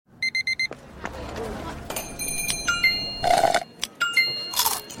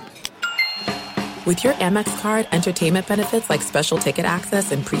With your Amex card, entertainment benefits like special ticket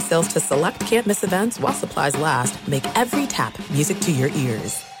access and pre-sales to select can't-miss events while supplies last make every tap music to your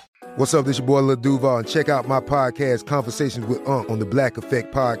ears. What's up, this your boy Lil Duval, and check out my podcast, Conversations with Unc, on the Black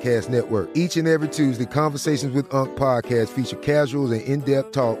Effect Podcast Network. Each and every Tuesday, Conversations with Unc podcast feature casual and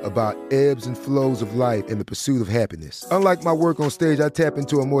in-depth talk about ebbs and flows of life and the pursuit of happiness. Unlike my work on stage, I tap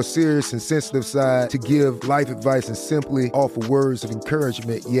into a more serious and sensitive side to give life advice and simply offer words of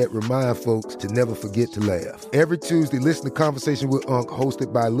encouragement, yet remind folks to never forget to laugh. Every Tuesday, listen to Conversations with Unc,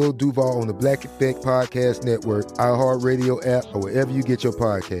 hosted by Lil Duval on the Black Effect Podcast Network, iHeartRadio app, or wherever you get your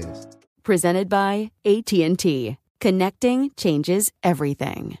podcasts. Presented by AT&T. Connecting changes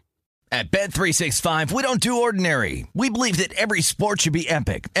everything. At Bet365, we don't do ordinary. We believe that every sport should be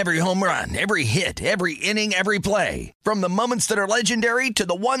epic. Every home run, every hit, every inning, every play. From the moments that are legendary to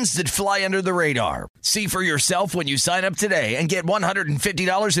the ones that fly under the radar. See for yourself when you sign up today and get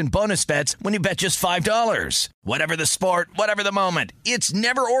 $150 in bonus bets when you bet just $5. Whatever the sport, whatever the moment, it's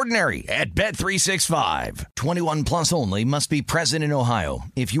never ordinary at Bet365. 21 plus only. Must be present in Ohio.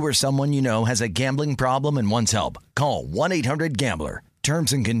 If you or someone you know has a gambling problem and wants help, call 1-800-GAMBLER.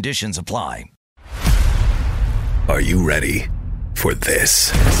 Terms and conditions apply. Are you ready for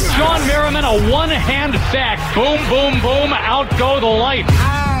this? Shawn Merriman, a one-hand sack. Boom, boom, boom. Out go the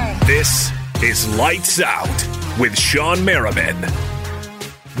lights. This is Lights Out with Shawn Merriman.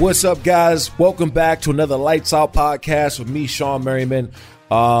 What's up, guys? Welcome back to another Lights Out podcast with me, Shawn Merriman.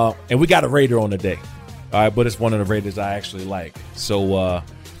 And we got a Raider on today. All right, but it's one of the Raiders I actually like. So,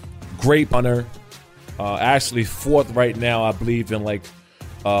 great punter. Actually fourth right now, I believe, in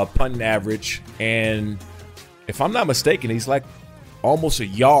punting average. And if I'm not mistaken, he's like almost a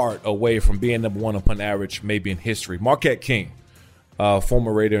yard away from being number one on punting average, maybe in history. Marquette King,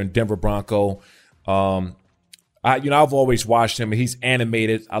 former Raider and Denver Bronco. I've always watched him, and he's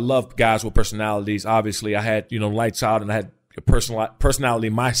animated. I love guys with personalities. Obviously, I had, Lights Out, and I had a personality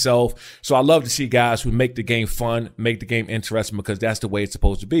myself. So I love to see guys who make the game fun, make the game interesting, because that's the way it's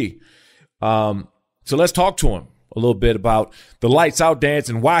supposed to be. So let's talk to him a little bit about the Lights Out dance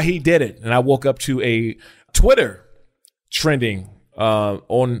and why he did it. And I woke up to a Twitter trending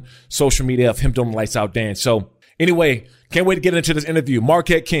on social media of him doing the Lights Out dance. So anyway, can't wait to get into this interview.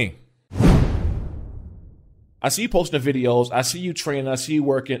 Marquette King. I see you posting the videos. I see you training. I see you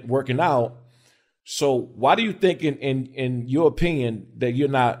working out. So why do you think, in your opinion, that you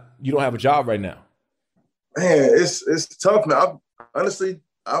don't have a job right now? Man, it's tough, man.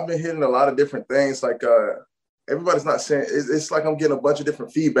 I've been hitting a lot of different things. Everybody's not saying it's like I'm getting a bunch of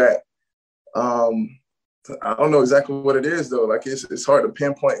different feedback. I don't know exactly what it is though. It's hard to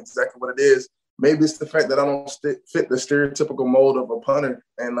pinpoint exactly what it is. Maybe it's the fact that I don't fit the stereotypical mold of a punter,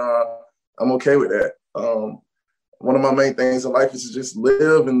 and I'm okay with that. One of my main things in life is to just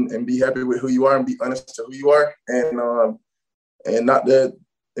live and be happy with who you are and be honest to who you are. And not that.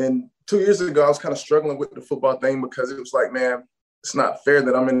 And 2 years ago, I was kind of struggling with the football thing because it was like, man, it's not fair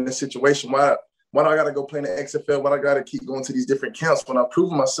that I'm in this situation. Why do I got to go play in the XFL? Why do I got to keep going to these different camps when I've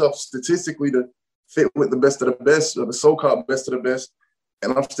proven myself statistically to fit with the best of the best, or the so-called best of the best,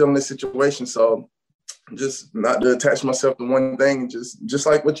 and I'm still in this situation. So just not to attach myself to one thing, just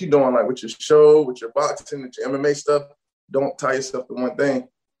like what you're doing, like with your show, with your boxing, with your MMA stuff, don't tie yourself to one thing.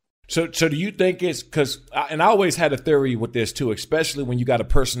 So do you think it's because, and I always had a theory with this too, especially when you got a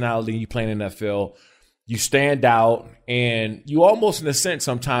personality and you play in the NFL, you stand out, and you almost, in a sense,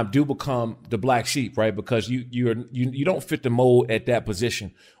 sometimes do become the black sheep, right? Because you don't fit the mold at that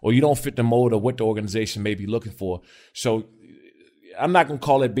position, or you don't fit the mold of what the organization may be looking for. So I'm not going to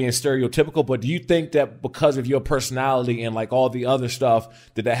call it being stereotypical, but do you think that because of your personality and all the other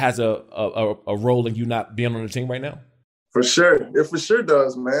stuff, that has a role in you not being on the team right now? For sure. It for sure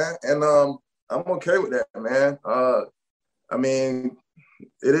does, man. And I'm okay with that, man.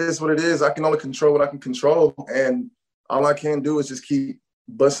 It is what it is. I can only control what I can control. And all I can do is just keep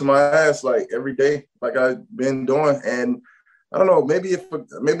busting my ass every day, like I've been doing. And I don't know, maybe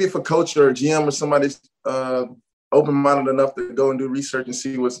if a coach or a GM or somebody's open-minded enough to go and do research and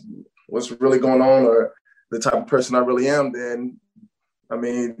see what's really going on, or the type of person I really am, then,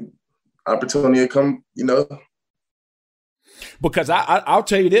 opportunity will come, Because I'll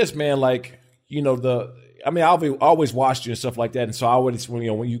tell you this, man, I've always watched you and stuff like that, and so I always, when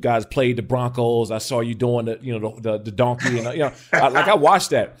you guys played the Broncos, I saw you doing the donkey, and I watched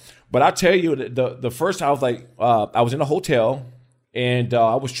that. But I tell you, the first time I was in a hotel, and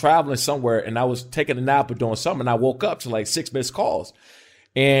I was traveling somewhere, and I was taking a nap or doing something, and I woke up to 6 missed calls,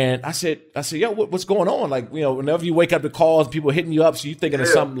 and I said, yo, what's going on? Whenever you wake up to calls, people hitting you up, so you thinking that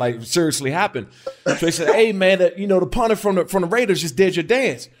something seriously happened. So they said, hey man, the punter from the Raiders just did your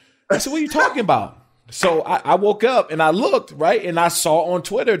dance. I said, what are you talking about? So I woke up and I looked, right? And I saw on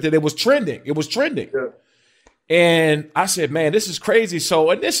Twitter that it was trending. It was trending. Yeah. And I said, man, this is crazy.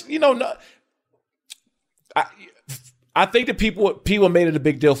 So, and this, I think that people made it a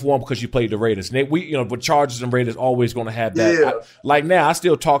big deal for one because you played the Raiders. And with Chargers and Raiders always going to have that. Yeah. Like now, I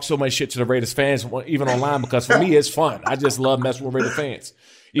still talk so much shit to the Raiders fans, even online, because for me, it's fun. I just love messing with Raiders fans.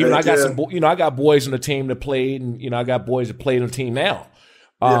 Even I got I got boys on the team that played, and I got boys that played on the team now.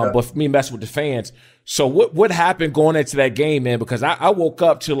 But for me, messing with the fans. So what happened going into that game, man? Because I woke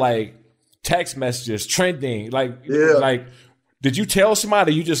up to like text messages trending. Like, did you tell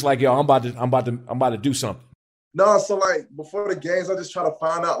somebody? You just like, yo, I'm about to do something. No, so like before the games, I just try to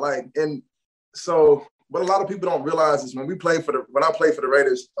find out and so what a lot of people don't realize is when I played for the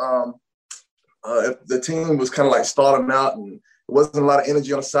Raiders, if the team was kind of like starting out and it wasn't a lot of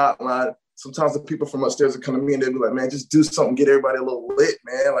energy on the sideline. Sometimes the people from upstairs would come to me and they'd be like, man, just do something, get everybody a little lit,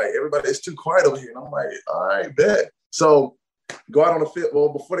 man. Like everybody, it's too quiet over here. And I'm like, all right, bet. So go out on the field. Well,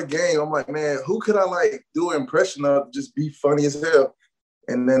 before the game, I'm like, man, who could I like do an impression of, just be funny as hell?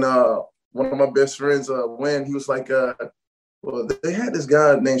 And then one of my best friends, Wayne, he was like, well, they had this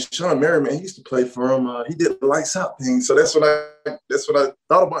guy named Sean Merriman. He used to play for him. He did the lights out thing. So that's what I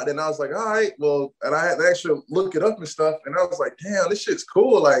thought about. Then I was like, all right, well, and I had to actually look it up and stuff. And I was like, damn, this shit's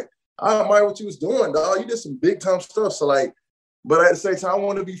cool. Like, I admire what you was doing, dog. You did some big time stuff. So like, but at the same time, I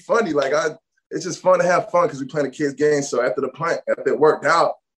want to be funny. Like it's just fun to have fun because we playing a kids game. So after it worked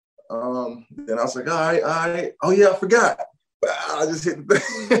out, then I was like, all right. Oh yeah, I forgot. I just hit the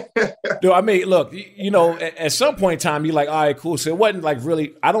thing. Dude, I mean, look, at some point in time, you're like, all right, cool. So it wasn't like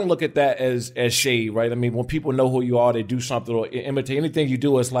really, I don't look at that as shade, right? I mean, when people know who you are, they do something or imitate anything you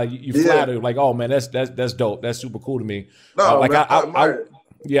do, it's like you flatter, like, oh man, that's dope. That's super cool to me. No, like man,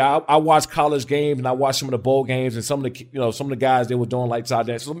 I watch college games and I watch some of the bowl games and some of the guys they were doing lights out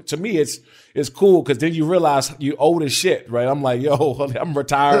there. So to me, it's cool because then you realize you old as shit, right? I'm like, yo, I'm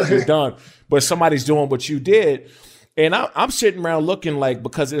retired, you're done. But somebody's doing what you did. And I'm sitting around looking like,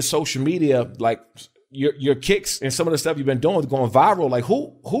 because there's social media, like your kicks and some of the stuff you've been doing is going viral. Like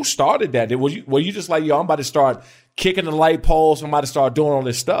who started that? Were you just like, yo, I'm about to start kicking the light poles, I'm about to start doing all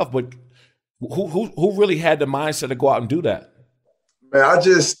this stuff? But who really had the mindset to go out and do that? Man, I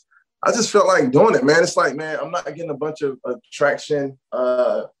just felt like doing it, man. It's like, man, I'm not getting a bunch of traction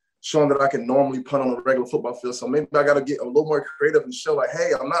showing that I can normally punt on a regular football field. So maybe I got to get a little more creative and show like, hey,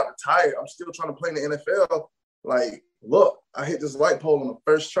 I'm not retired. I'm still trying to play in the NFL. Like, look, I hit this light pole on the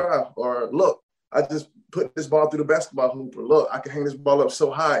first try. Or look, I just put this ball through the basketball hoop. Or look, I can hang this ball up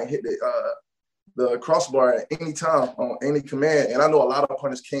so high and hit the crossbar at any time on any command. And I know a lot of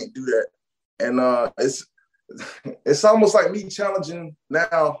punters can't do that. And it's almost like me challenging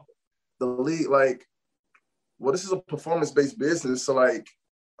now the league. Like, well, this is a performance-based business. So like,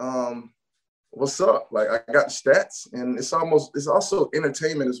 what's up? Like, I got the stats, and it's also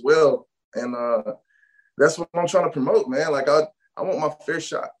entertainment as well. And that's what I'm trying to promote, man. Like, I want my fair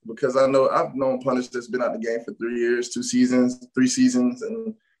shot because I know I've known punters that's been out the game for 3 years, 2 seasons, 3 seasons,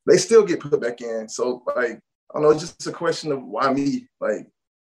 and they still get put back in. So like, I don't know, it's just a question of why me, like,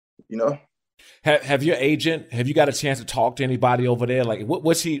 Have your agent, have you got a chance to talk to anybody over there? Like,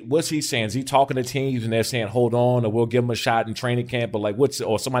 what's he saying? Is he talking to teams and they're saying, hold on, or we'll give him a shot in training camp, or like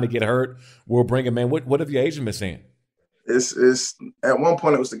or somebody get hurt, we'll bring him in? What have your agent been saying? It's at one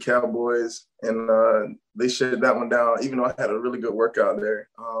point it was the Cowboys, and they shut that one down, even though I had a really good workout there.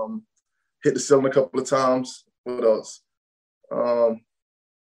 Hit the ceiling a couple of times. What else?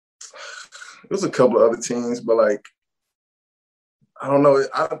 It was a couple of other teams, but like, I don't know.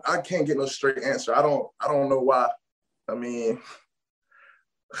 I can't get no straight answer. I don't know why. I mean,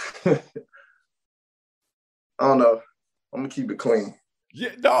 I don't know. I'm gonna keep it clean.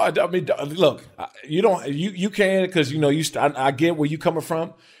 Yeah, no. I mean, look, you don't. You can because I get where you coming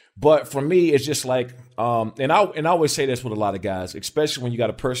from, but for me, it's just like, and I always say this with a lot of guys, especially when you got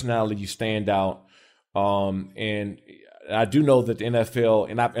a personality, you stand out, and I do know that the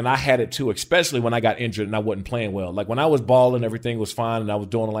NFL, and I had it too, especially when I got injured and I wasn't playing well. Like when I was balling, everything was fine, and I was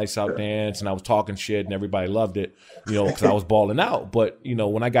doing a lights out dance, and I was talking shit, and everybody loved it, because I was balling out. But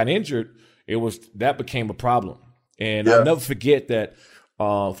when I got injured, that became a problem, and I'll never forget that.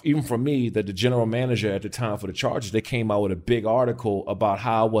 Even for me, that the general manager at the time for the Chargers, they came out with a big article about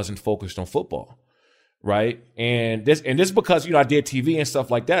how I wasn't focused on football. Right. And this because, I did TV and stuff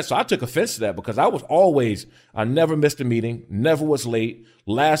like that. So I took offense to that because I never missed a meeting, never was late,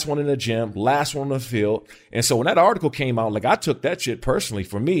 last one in the gym, last one on the field. And so when that article came out, like I took that shit personally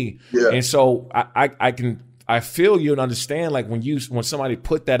for me. Yeah. And so I feel you and understand like when somebody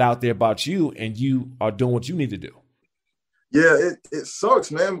put that out there about you and you are doing what you need to do. Yeah, it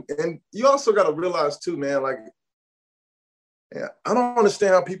sucks, man. And you also got to realize too, man, like, yeah, I don't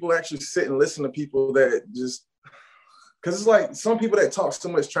understand how people actually sit and listen to people that just, because it's like some people that talk so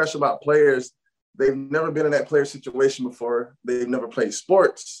much trash about players, they've never been in that player situation before. They've never played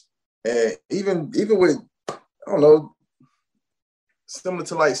sports. And even with, I don't know, similar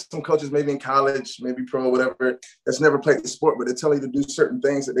to like some coaches maybe in college, maybe pro, whatever, that's never played the sport, but they tell you to do certain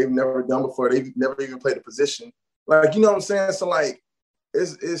things that they've never done before. They've never even played a position. Like, you know what I'm saying? So like,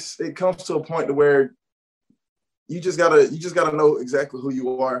 it comes to a point to where you just gotta know exactly who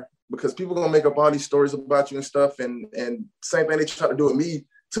you are, because people are gonna make up all these stories about you and stuff. And same thing they try to do with me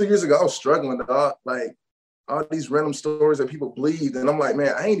 2 years ago. I was struggling, dog. Like all these random stories that people believed, and I'm like,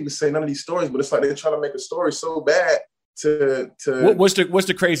 man, I ain't even say none of these stories, but it's like they're trying to make a story so bad to. What's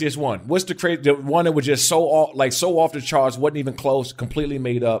the craziest one? What's the one that was just so off the charts, wasn't even close, completely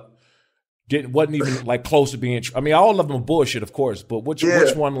made up, wasn't even like close to being. I mean, all of them are bullshit, of course, but which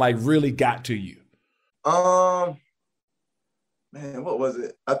one like really got to you? Man, what was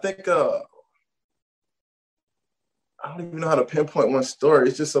it? I think I don't even know how to pinpoint one story.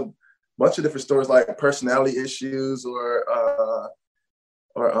 It's just a bunch of different stories, like personality issues or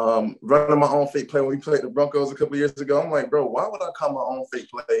running my own fake play. When we played the Broncos a couple of years ago, I'm like, bro, why would I call my own fake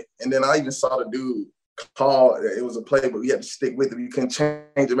play? And then I even saw the dude call it was a play, but we had to stick with it. We couldn't change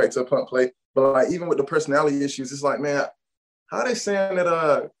it back to a punt play. But like even with the personality issues, it's like, man, how are they saying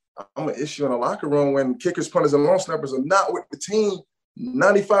that I'm an issue in the locker room when kickers, punters, and long snappers are not with the team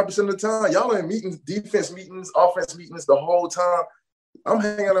 95% of the time? Y'all are in meetings, defense meetings, offense meetings the whole time. I'm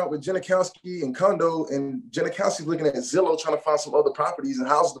hanging out with Janikowski and Kondo, and Janikowski's looking at Zillow trying to find some other properties and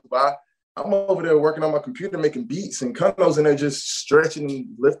houses to buy. I'm over there working on my computer making beats, and Kondo's in there just stretching and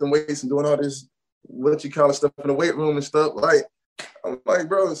lifting weights and doing all this, what you call it, stuff in the weight room and stuff. Like, I'm like,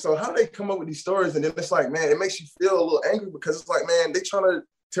 bro, so how do they come up with these stories? And then it's like, man, it makes you feel a little angry, because it's like, man, they trying to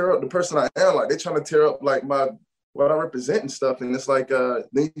tear up the person I am. Like, they trying to tear up like what I represent and stuff. And it's like, then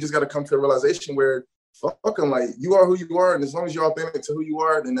you just got to come to a realization where, fuck them, like, you are who you are, and as long as you're authentic to who you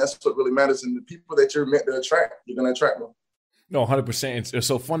are, then that's what really matters. And the people that you're meant to attract, you're going to attract them. No, 100%. It's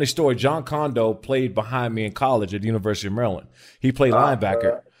so funny story. John Kondo played behind me in college at the University of Maryland. He played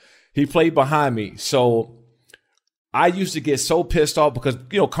linebacker. He played behind me. So I used to get so pissed off because,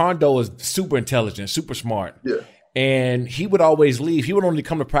 Kondo is super intelligent, super smart. Yeah. And he would always leave. He would only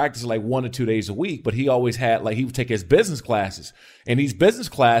come to practice like 1 or 2 days a week, but he always had, like, he would take his business classes. And these business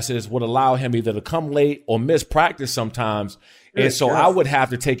classes would allow him either to come late or miss practice sometimes. And so I would have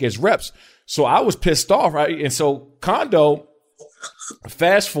to take his reps. So I was pissed off, right? And so Kondo,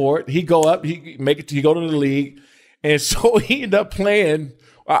 fast forward, he go up, he go to the league. And so he ended up playing,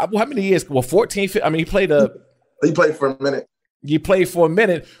 how many years? Well, 14, 15, I mean, he played for a minute. He played for a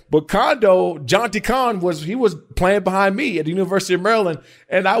minute, but Kondo, Jonty Khan was playing behind me at the University of Maryland,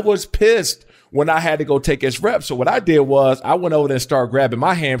 and I was pissed when I had to go take his reps. So what I did was I went over there and started grabbing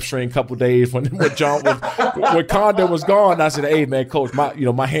my hamstring a couple of days when Kondo was gone. I said, "Hey man, coach,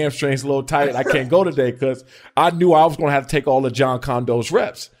 my hamstring's a little tight. I can't go today," because I knew I was going to have to take all of John Kondo's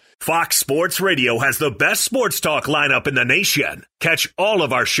reps. Fox Sports Radio has the best sports talk lineup in the nation. Catch all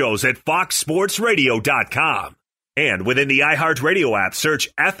of our shows at foxsportsradio.com. And within the iHeartRadio app, search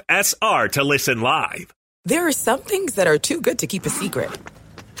FSR to listen live. There are some things that are too good to keep a secret.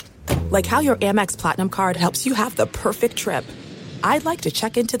 Like how your Amex Platinum card helps you have the perfect trip. I'd like to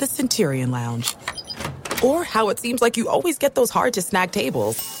check into the Centurion Lounge. Or how it seems like you always get those hard-to-snag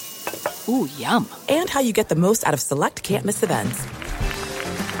tables. Ooh, yum. And how you get the most out of select can't-miss events.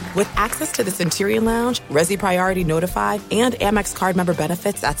 With access to the Centurion Lounge, Resi Priority Notified, and Amex card member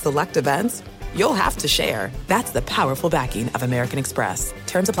benefits at select events, you'll have to share. That's the powerful backing of American Express.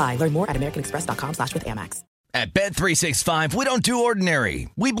 Terms apply. Learn more at americanexpress.com/withAmex. At Bet365, we don't do ordinary.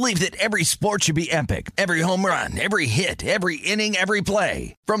 We believe that every sport should be epic. Every home run, every hit, every inning, every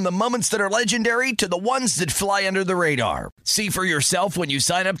play. From the moments that are legendary to the ones that fly under the radar. See for yourself when you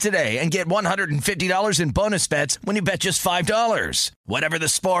sign up today and get $150 in bonus bets when you bet just $5. Whatever the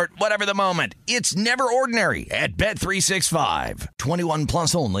sport, whatever the moment, it's never ordinary at Bet365. 21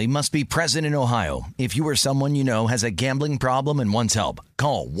 plus only. Must be present in Ohio. If you or someone you know has a gambling problem and wants help,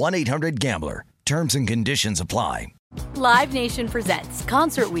 call 1-800-GAMBLER. Terms and conditions apply. Live Nation presents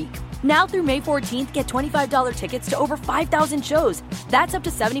Concert Week. Now through May 14th, get $25 tickets to over 5,000 shows. That's up to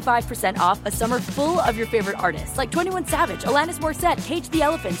 75% off a summer full of your favorite artists like 21 Savage, Alanis Morissette, Cage the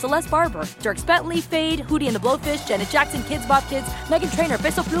Elephant, Celeste Barber, Dierks Bentley, Fade, Hootie and the Blowfish, Janet Jackson, Kids Bop Kids, Meghan Trainor,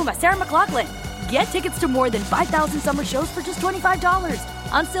 Peso Pluma, Sarah McLachlan. Get tickets to more than 5,000 summer shows for just $25.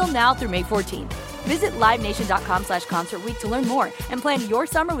 Until now through May 14th. Visit LiveNation.com/Concert Week to learn more and plan your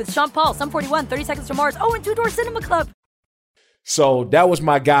summer with Sean Paul, Sum 41, 30 Seconds to Mars, and Two Door Cinema Club. So that was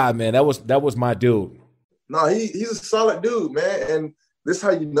my guy, man. That was my dude. No, he's a solid dude, man. And this is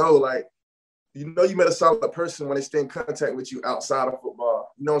how you know, like, you met a solid person when they stay in contact with you outside of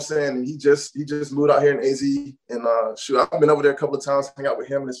football. You know what I'm saying? And he just moved out here in AZ. And shoot, I've been over there a couple of times, hang out with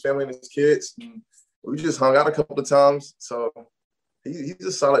him and his family and his kids. And we just hung out a couple of times. So he's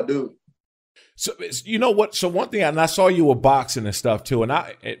a solid dude. So you know what? So one thing, and I saw you were boxing and stuff too. And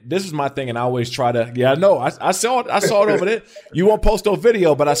this is my thing, and I always try to. Yeah, I know. I saw it over there. You won't post no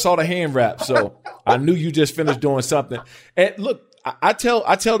video, but I saw the hand wrap, so I knew you just finished doing something. And look, I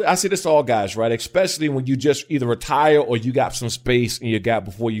say this to all guys, right? Especially when you just either retire or you got some space in your gap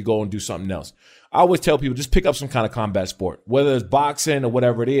before you go and do something else. I always tell people just pick up some kind of combat sport, whether it's boxing or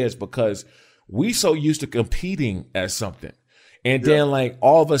whatever it is, because we so used to competing at something. And then, like,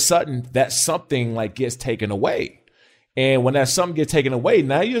 all of a sudden, that something, like, gets taken away. And when that something gets taken away,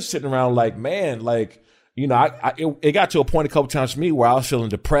 now you're sitting around like, man, like, you know, it got to a point a couple times for me where I was feeling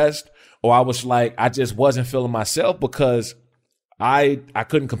depressed, or I was like, I just wasn't feeling myself because I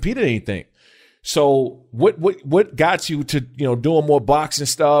couldn't compete at anything. So what got you to, you know, doing more boxing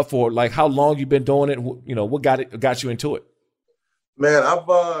stuff, or, like, how long you been doing it? You know, what got you into it? Man,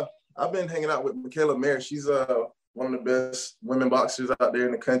 I've been hanging out with Michaela Mayer. She's one of the best women boxers out there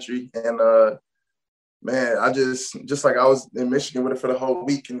in the country. And, man, I just like I was in Michigan with her for the whole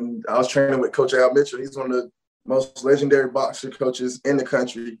week, and I was training with Coach Al Mitchell. He's one of the most legendary boxer coaches in the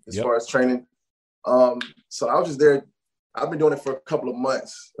country as far as training. So I was just there. I've been doing it for a couple of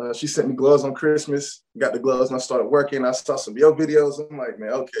months. She sent me gloves on Christmas, got the gloves, and I started working. I saw some of your videos. I'm like, man,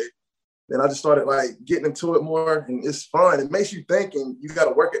 okay. Then I just started, like, getting into it more, and it's fun. It makes you think, and you got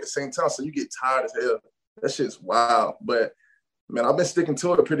to work at the same time, so you get tired as hell. That shit's wild. But, man, I've been sticking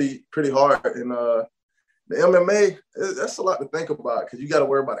to it pretty hard. And the MMA, that's a lot to think about, because you got to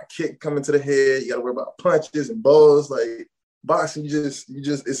worry about a kick coming to the head. You got to worry about punches and blows. Like, boxing, you just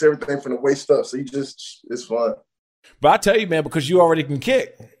it's everything from the waist up. So it's fun. But I tell you, man, because you already can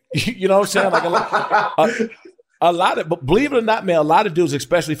kick. You know what I'm saying? Like a lot of, but believe it or not, man, a lot of dudes,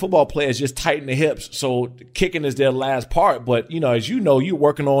 especially football players, just tighten the hips. So kicking is their last part. But, you know, as you know, you're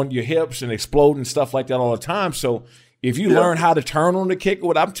working on your hips and exploding stuff like that all the time. So if you learn how to turn on the kick,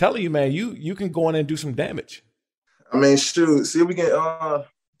 what I'm telling you, man, you can go in and do some damage. I mean, shoot, see if we can,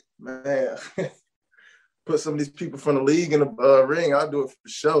 man, put some of these people from the league in the ring. I'll do it for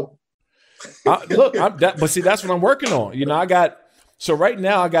sure. But see, that's what I'm working on. You know, so right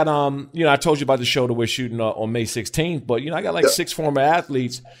now I got, you know, I told you about the show that we're shooting on May 16th, but, you know, I got like 6 former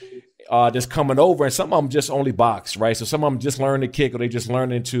athletes that's coming over, and some of them just only box, right? So some of them just learn to kick, or they just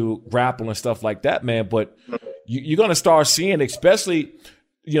learning to grapple and stuff like that, man. But you're going to start seeing, especially,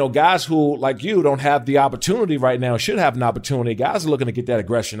 you know, guys who, like you, don't have the opportunity right now, should have an opportunity. Guys are looking to get that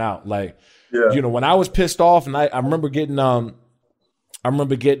aggression out. Like, you know, when I was pissed off, and I remember getting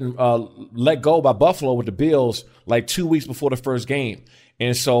let go by Buffalo with the Bills like 2 weeks before the first game.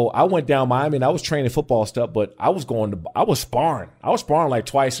 And so I went down Miami, and I was training football stuff, but I was sparring. I was sparring like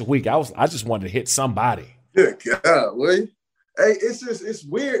twice a week. I just wanted to hit somebody. Good God, Willie. Hey, it's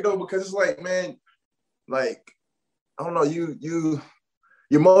weird though, because it's like, man, like, I don't know, you're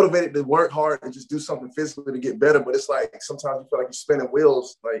motivated to work hard and just do something physically to get better, but it's like sometimes you feel like you're spinning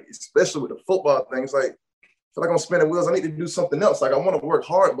wheels, like, especially with the football thing. It's like, I feel like I'm spinning wheels. I need to do something else. Like, I want to work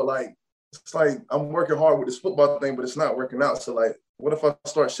hard, but, like, it's like I'm working hard with this football thing, but it's not working out. So, like, what if I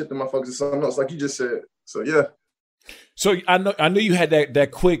start shifting my focus to something else, like you just said? So, yeah. So I know you had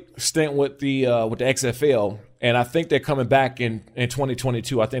that quick stint with the XFL, and I think they're coming back in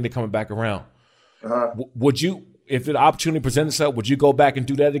 2022. I think they're coming back around. Would you, if the opportunity presented itself, would you go back and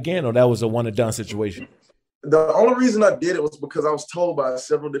do that again, or that was a one and done situation? The only reason I did it was because I was told by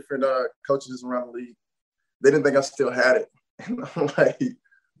several different coaches around the league. They didn't think I still had it. And I'm like,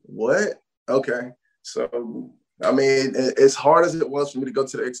 what? Okay. So, I mean, as hard as it was for me to go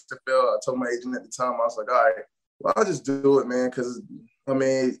to the XFL, I told my agent at the time, I was like, all right, well, I'll just do it, man, because, I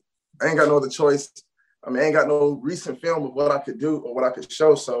mean, I ain't got no other choice. I mean, I ain't got no recent film of what I could do or what I could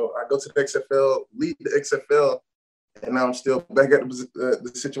show. So I go to the XFL, lead the XFL, and now I'm still back at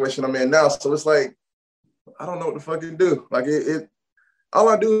the situation I'm in now. So it's like, I don't know what to fucking do. Like, all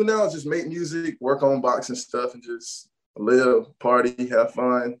I do now is just make music, work on boxing stuff, and just live, party, have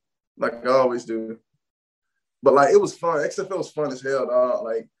fun, like I always do. But, like, it was fun. XFL was fun as hell, dog.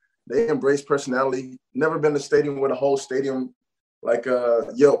 Like, they embrace personality. Never been to a stadium where the whole stadium, like,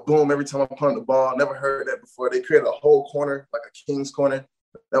 yelled boom every time I punt the ball. Never heard that before. They created a whole corner, like a king's corner.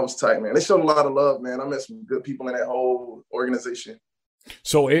 That was tight, man. They showed a lot of love, man. I met some good people in that whole organization.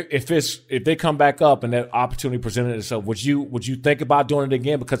 So if they come back up and that opportunity presented itself, would you think about doing it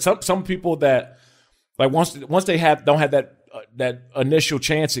again? Because some people that, like, once they don't have that that initial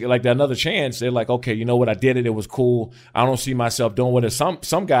chance, like that another chance, they're like, okay, you know what? I did it. It was cool. I don't see myself doing what it.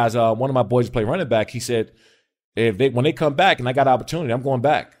 Some guys, one of my boys play running back. He said, when they come back and I got an opportunity, I'm going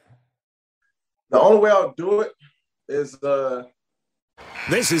back. The only way I'll do it is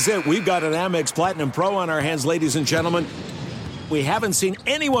This is it. We've got an Amex Platinum Pro on our hands, ladies and gentlemen. We haven't seen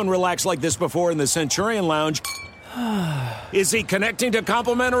anyone relax like this before in the Centurion Lounge. Is he connecting to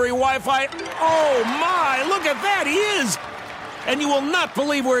complimentary Wi-Fi? Oh, my. Look at that. He is. And you will not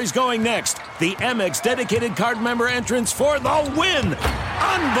believe where he's going next. The Amex dedicated card member entrance for the win.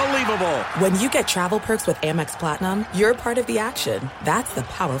 Unbelievable. When you get travel perks with Amex Platinum, you're part of the action. That's the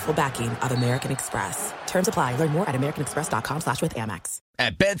powerful backing of American Express. Terms apply. Learn more at americanexpress.com/withAmex.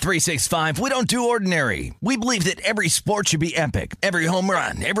 At Bet365, we don't do ordinary. We believe that every sport should be epic. Every home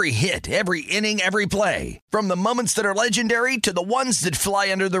run, every hit, every inning, every play. From the moments that are legendary to the ones that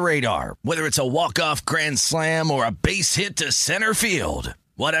fly under the radar. Whether it's a walk-off grand slam or a base hit to center field.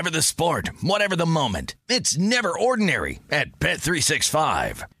 Whatever the sport, whatever the moment. It's never ordinary at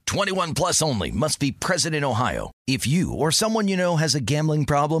Bet365. 21 plus only. Must be present in Ohio. If you or someone you know has a gambling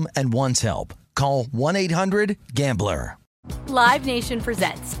problem and wants help, call 1-800-GAMBLER. Live Nation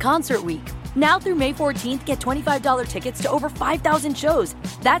presents Concert Week. Now through May 14th, get $25 tickets to over 5,000 shows.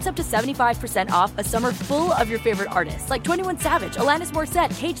 That's up to 75% off a summer full of your favorite artists like 21 Savage, Alanis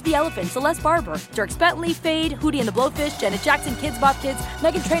Morissette, Cage the Elephant, Celeste Barber, Dierks Bentley, Fade, Hootie and the Blowfish, Janet Jackson, Kidz Bop Kids,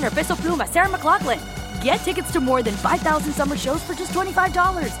 Meghan Trainor, Bissell Pluma, Sarah McLachlan. Get tickets to more than 5,000 summer shows for just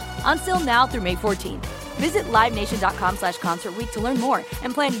 $25. Until now through May 14th. Visit LiveNation.com/Concert Week to learn more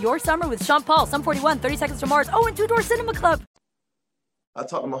and plan your summer with Sean Paul, Sum 41, 30 Seconds to Mars, and Two Door Cinema Club. I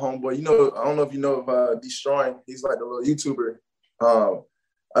talked to my homeboy. I don't know if you know of Destroying. He's like the little YouTuber.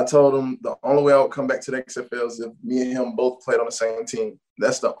 I told him the only way I would come back to the XFL is if me and him both played on the same team.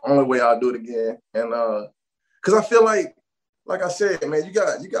 That's the only way I'll do it again. And because I feel like I said, man, you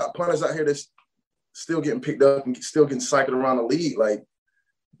got punters out here that's still getting picked up and still getting cycled around the league. Like,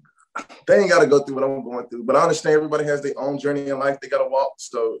 they ain't got to go through what I'm going through. But I understand everybody has their own journey in life. They got to walk.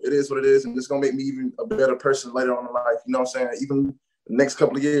 So it is what it is. And it's going to make me even a better person later on in life. You know what I'm saying? Even the next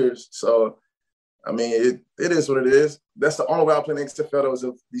couple of years. So, I mean, it is what it is. That's the only way I play in the XFL is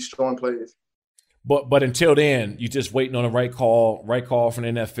of these strong plays. But until then, you're just waiting on the right call from the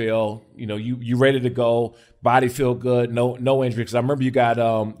NFL. You know, you ready to go. Body feel good. No injury. Because I remember you had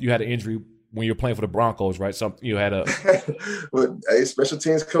an injury when you were playing for the Broncos, right? You had a well, hey, special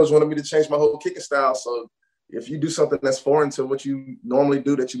teams coach wanted me to change my whole kicking style. So if you do something that's foreign to what you normally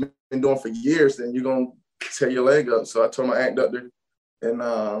do that you've been doing for years, then you're gonna tear your leg up. So I tore my adductor,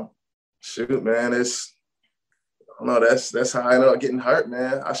 and shoot, man, I don't know. That's how I ended up getting hurt,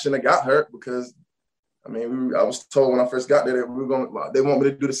 man. I shouldn't have got hurt because, I mean, I was told when I first got there that they want me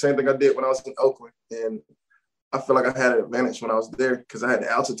to do the same thing I did when I was in Oakland, and I feel like I had an advantage when I was there because I had the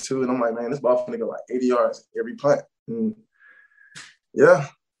altitude, and I'm like, man, this ball finna go like 80 yards every punt. And yeah,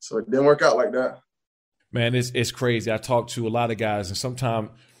 so it didn't work out like that. Man, it's crazy. I talked to a lot of guys, and sometimes,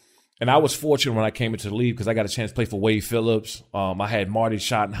 and I was fortunate when I came into the league because I got a chance to play for Wade Phillips. I had Marty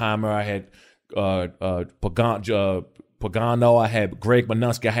Schottenheimer. I had Pagano. I had Greg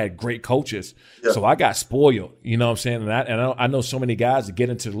Manusky. I had great coaches. Yeah. So I got spoiled, you know what I'm saying? And I know so many guys that get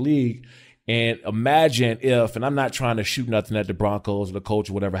into the league. And imagine if, and I'm not trying to shoot nothing at the Broncos or the coach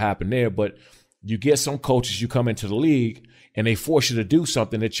or whatever happened there, but you get some coaches, you come into the league and they force you to do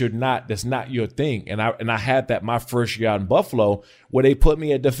something that's not your thing. And I had that my first year out in Buffalo where they put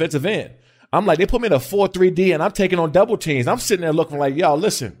me at defensive end. I'm like, they put me in a 4-3-D and I'm taking on double teams. I'm sitting there looking like, y'all,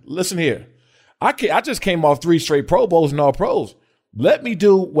 listen here. I just came off 3 straight Pro Bowls and all pros. Let me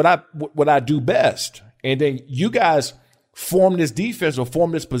do what I do best. And then you guys form this defense or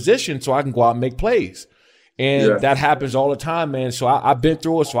form this position so I can go out and make plays. And that happens all the time, man. So I've been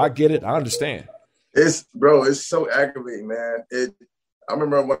through it, so I get it. I understand. It's so aggravating, man. I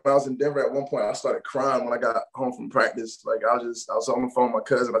remember when I was in Denver at one point, I started crying when I got home from practice. Like I was on the phone with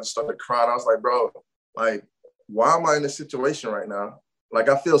my cousin. I just started crying. I was like, bro, like, why am I in this situation right now? Like,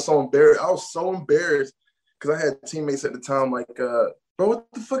 I feel so embarrassed. I was so embarrassed because I had teammates at the time like, bro, what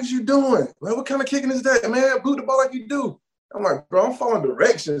the fuck is you doing? Like, what kind of kicking is that, man? Boot the ball like you do. I'm like, bro, I'm following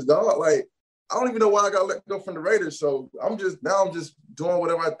directions, dog. Like, I don't even know why I got let go from the Raiders. So I'm just doing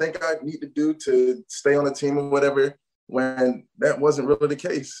whatever I think I need to do to stay on the team or whatever, when that wasn't really the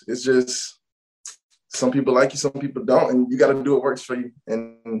case. It's just some people like you, some people don't, and you got to do what works for you.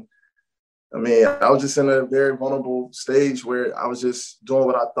 And I mean, I was just in a very vulnerable stage where I was just doing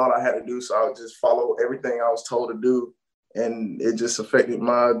what I thought I had to do. So I would just follow everything I was told to do. And it just affected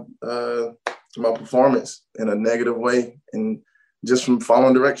my performance in a negative way, and just from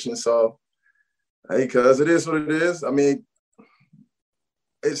following directions. So, hey, cuz it is what it is. I mean,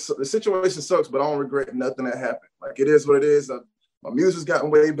 the situation sucks, but I don't regret nothing that happened. Like, it is what it is. My music's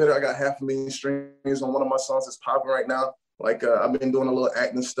gotten way better. I got 500,000 streams on one of my songs that's popping right now. Like, I've been doing a little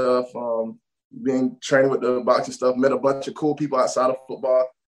acting stuff, been training with the boxing stuff, met a bunch of cool people outside of football,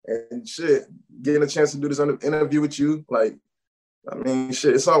 and shit, getting a chance to do this interview with you. Like, I mean,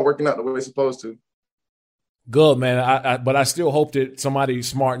 shit, it's all working out the way it's supposed to. Good, man. But I still hope that somebody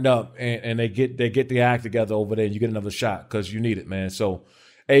smarten up and they get the act together over there and you get another shot, because you need it, man. So,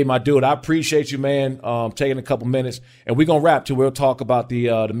 hey, my dude, I appreciate you, man, taking a couple minutes. And we're going to wrap, too. We'll talk about the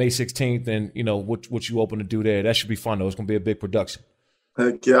May 16th and, you know, what you open to do there. That should be fun, though. It's going to be a big production.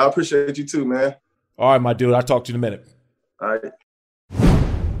 Heck yeah, I appreciate you, too, man. All right, my dude. I'll talk to you in a minute. All right.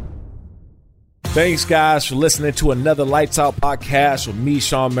 Thanks, guys, for listening to another Lights Out podcast with me,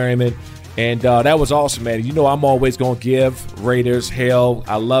 Sean Merriman. And that was awesome, man. You know I'm always going to give Raiders hell.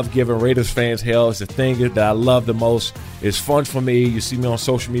 I love giving Raiders fans hell. It's the thing that I love the most. It's fun for me. You see me on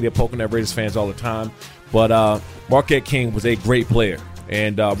social media poking at Raiders fans all the time. But Marquette King was a great player.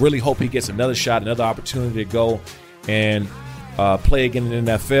 And really hope he gets another shot, another opportunity to go and play again in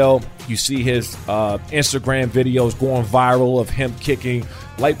the NFL. You see his Instagram videos going viral of him kicking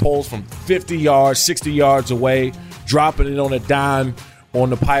light poles from 50 yards, 60 yards away, dropping it on a dime on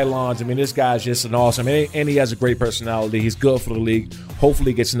the pylons. I mean, this guy's just an awesome, and he has a great personality. He's good for the league.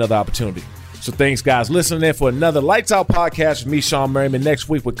 Hopefully he gets another opportunity. So thanks, guys. Listening in for another Lights Out podcast with me, Sean Merriman. Next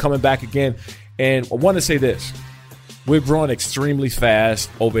week, we're coming back again. And I want to say this. We're growing extremely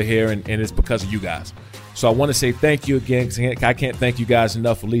fast over here, and it's because of you guys. So I want to say thank you again, because I can't thank you guys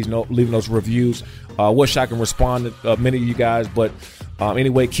enough for leaving those reviews. I wish I can respond to many of you guys. But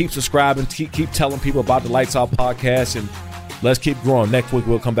anyway, keep subscribing. Keep telling people about the Lights Out podcast, and let's keep growing. Next week,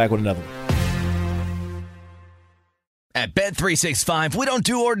 we'll come back with another one. At Bet365, we don't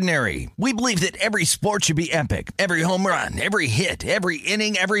do ordinary. We believe that every sport should be epic. Every home run, every hit, every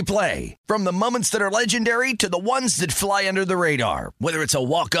inning, every play. From the moments that are legendary to the ones that fly under the radar. Whether it's a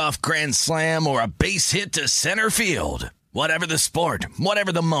walk-off grand slam or a base hit to center field. Whatever the sport,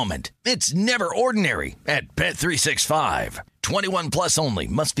 whatever the moment. It's never ordinary at Bet365. 21 plus only.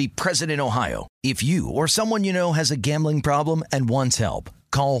 Must be present in Ohio. If you or someone you know has a gambling problem and wants help,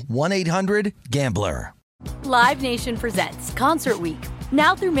 call 1-800-GAMBLER. Live Nation presents Concert Week.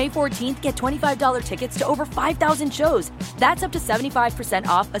 Now through May 14th, get $25 tickets to over 5,000 shows. That's up to 75%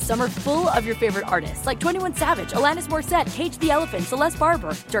 off a summer full of your favorite artists like 21 Savage, Alanis Morissette, Cage the Elephant, Celeste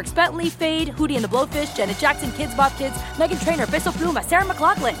Barber, Dierks Bentley, Fade, Hootie and the Blowfish, Janet Jackson, Kids Bop Kids, Meghan Trainor, Peso Pluma, Sarah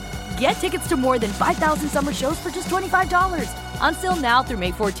McLachlan. Get tickets to more than 5,000 summer shows for just $25. Until now through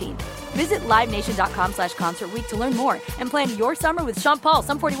May 14th. Visit LiveNation.com/Concert Week to learn more and plan your summer with Sean Paul,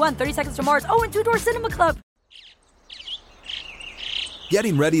 Sum 41, 30 Seconds to Mars, and Two Door Cinema Club.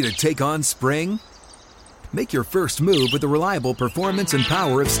 Getting ready to take on spring? Make your first move with the reliable performance and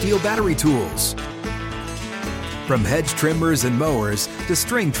power of Steel battery tools. From hedge trimmers and mowers to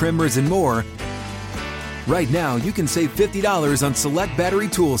string trimmers and more, right now you can save $50 on select battery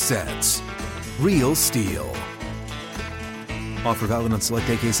tool sets. Real Steel. Offer valid on select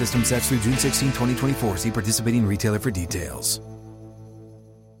AK system sets through June 16, 2024. See participating retailer for details.